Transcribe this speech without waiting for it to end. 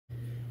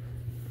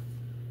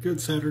Good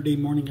Saturday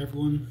morning,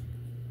 everyone.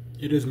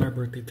 It is my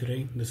birthday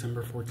today,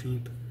 December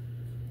 14th,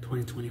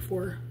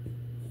 2024.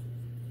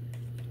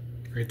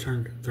 I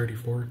turned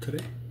 34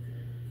 today.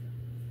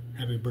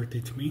 Happy birthday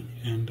to me.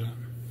 And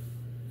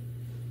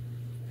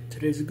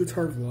today's a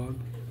guitar vlog.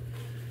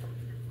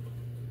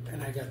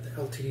 And I got the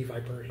LTD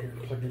Viper here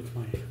plugged into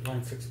my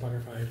Line 6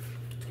 Spider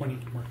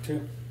V20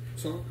 MKII.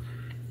 So,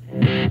 I'm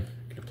going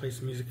to play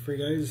some music for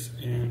you guys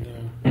and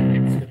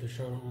let's get the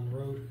show on the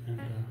road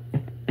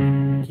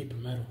and keep it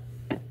metal.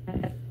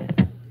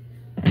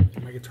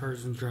 My guitar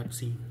is in drop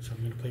C, so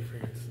I'm going to play for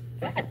you guys.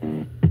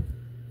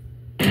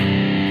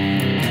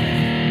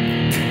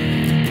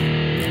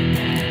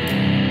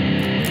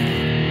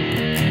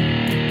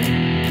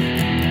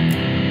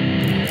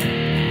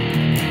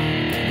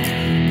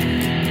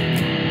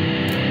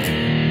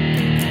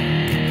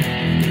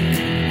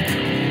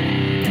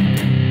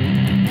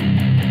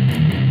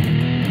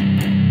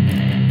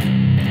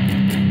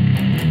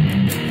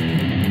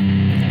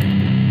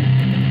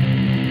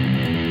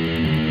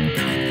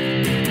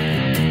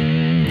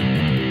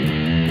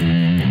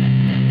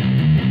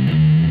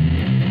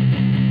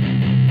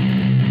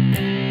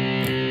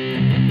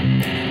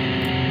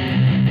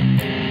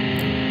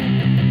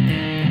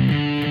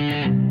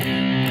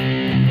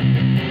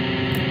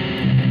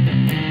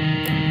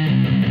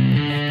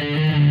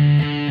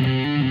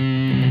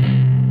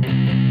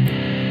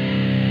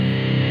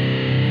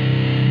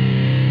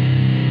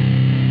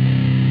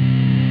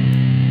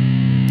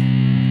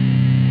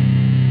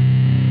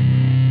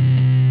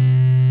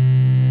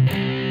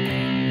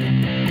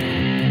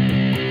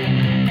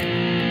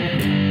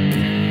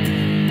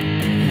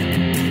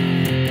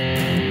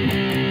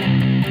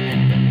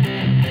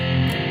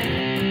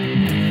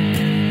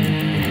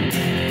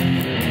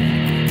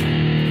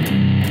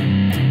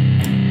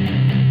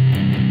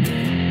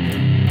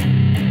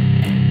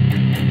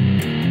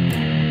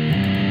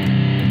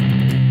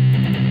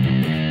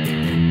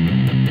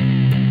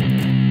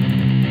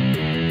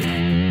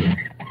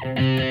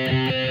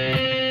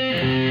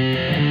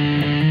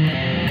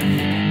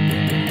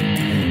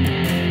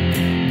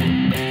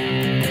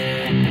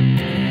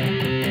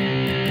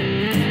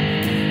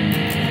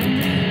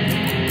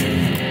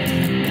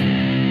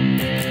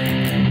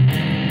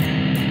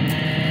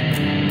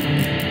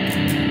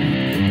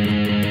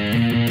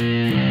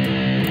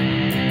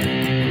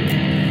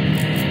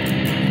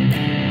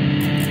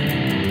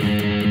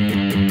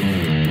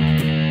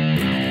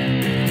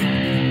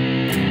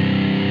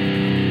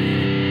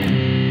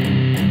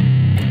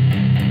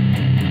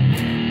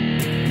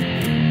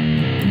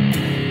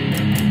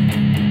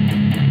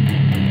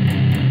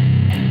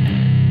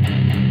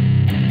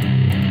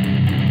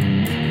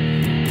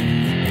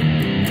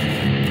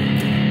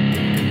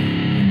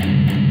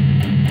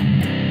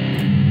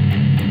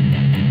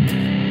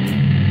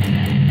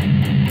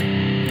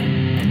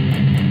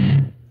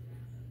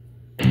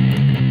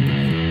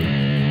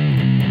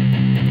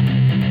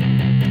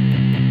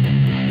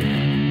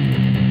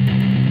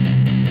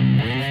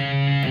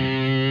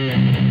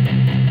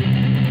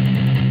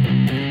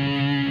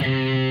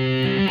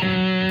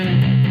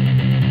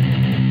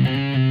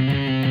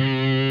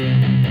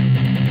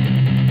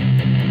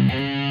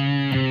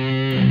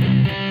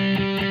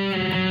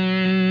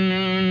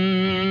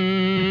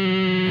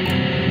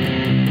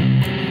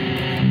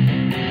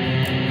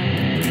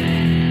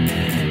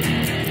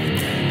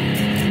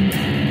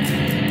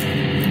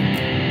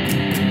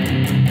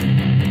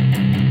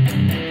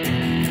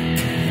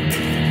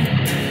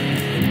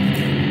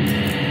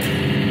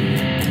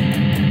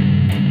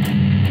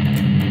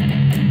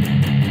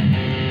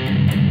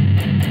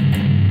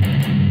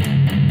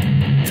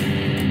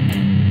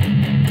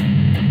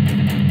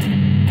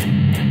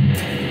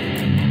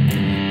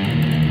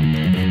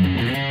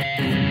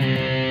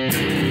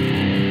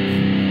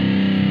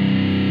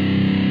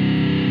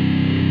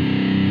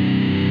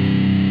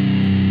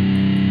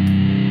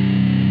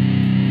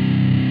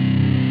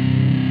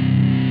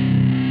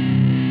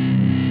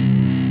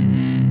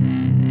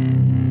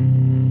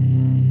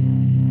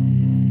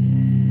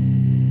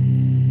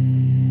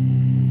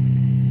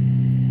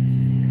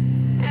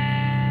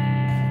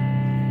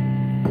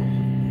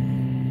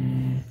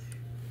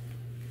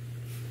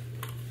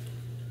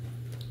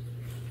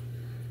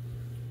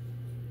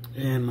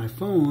 And my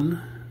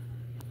phone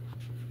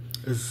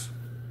is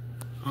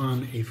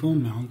on a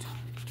phone mount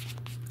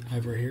I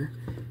have right here,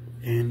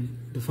 and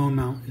the phone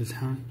mount is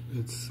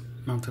it's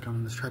mounted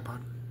on this tripod.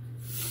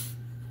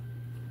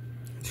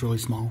 It's really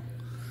small.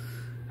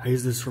 I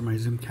use this for my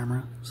zoom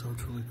camera, so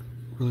it's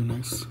really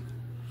nice.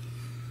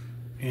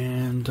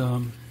 And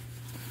I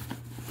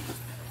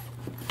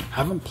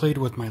haven't played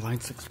with my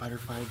Line 6 Spider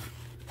V20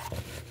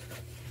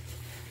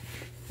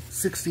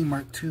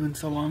 MKII in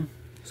so long,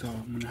 so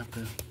I'm gonna have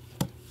to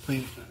play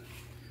it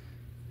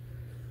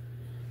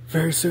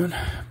very soon.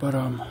 But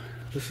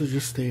this is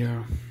just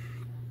a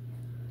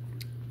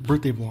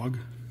birthday vlog,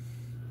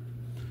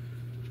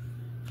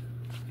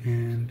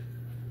 and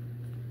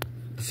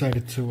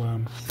decided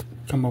to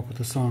come up with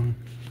a song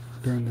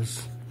during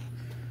this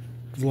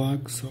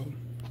vlog, so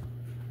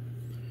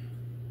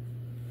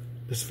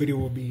this video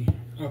will be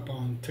up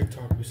on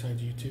TikTok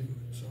besides YouTube.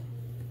 So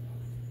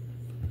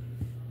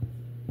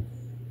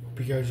hope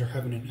you guys are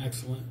having an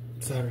excellent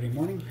Saturday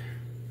morning.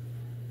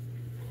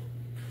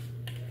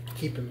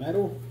 Keep it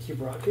metal, keep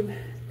rocking,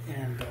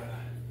 and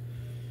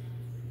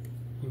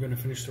I'm gonna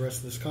finish the rest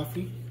of this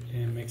coffee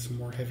and make some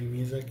more heavy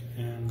music,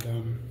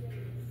 and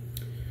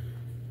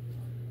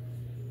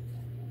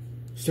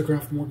stick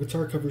around for more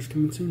guitar covers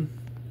coming soon.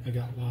 I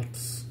got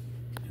lots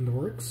in the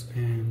works,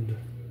 and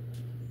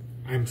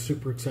I'm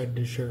super excited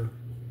to share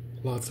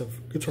lots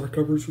of guitar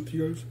covers with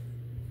you guys.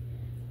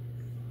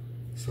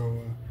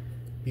 So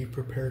be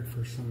prepared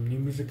for some new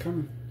music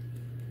coming.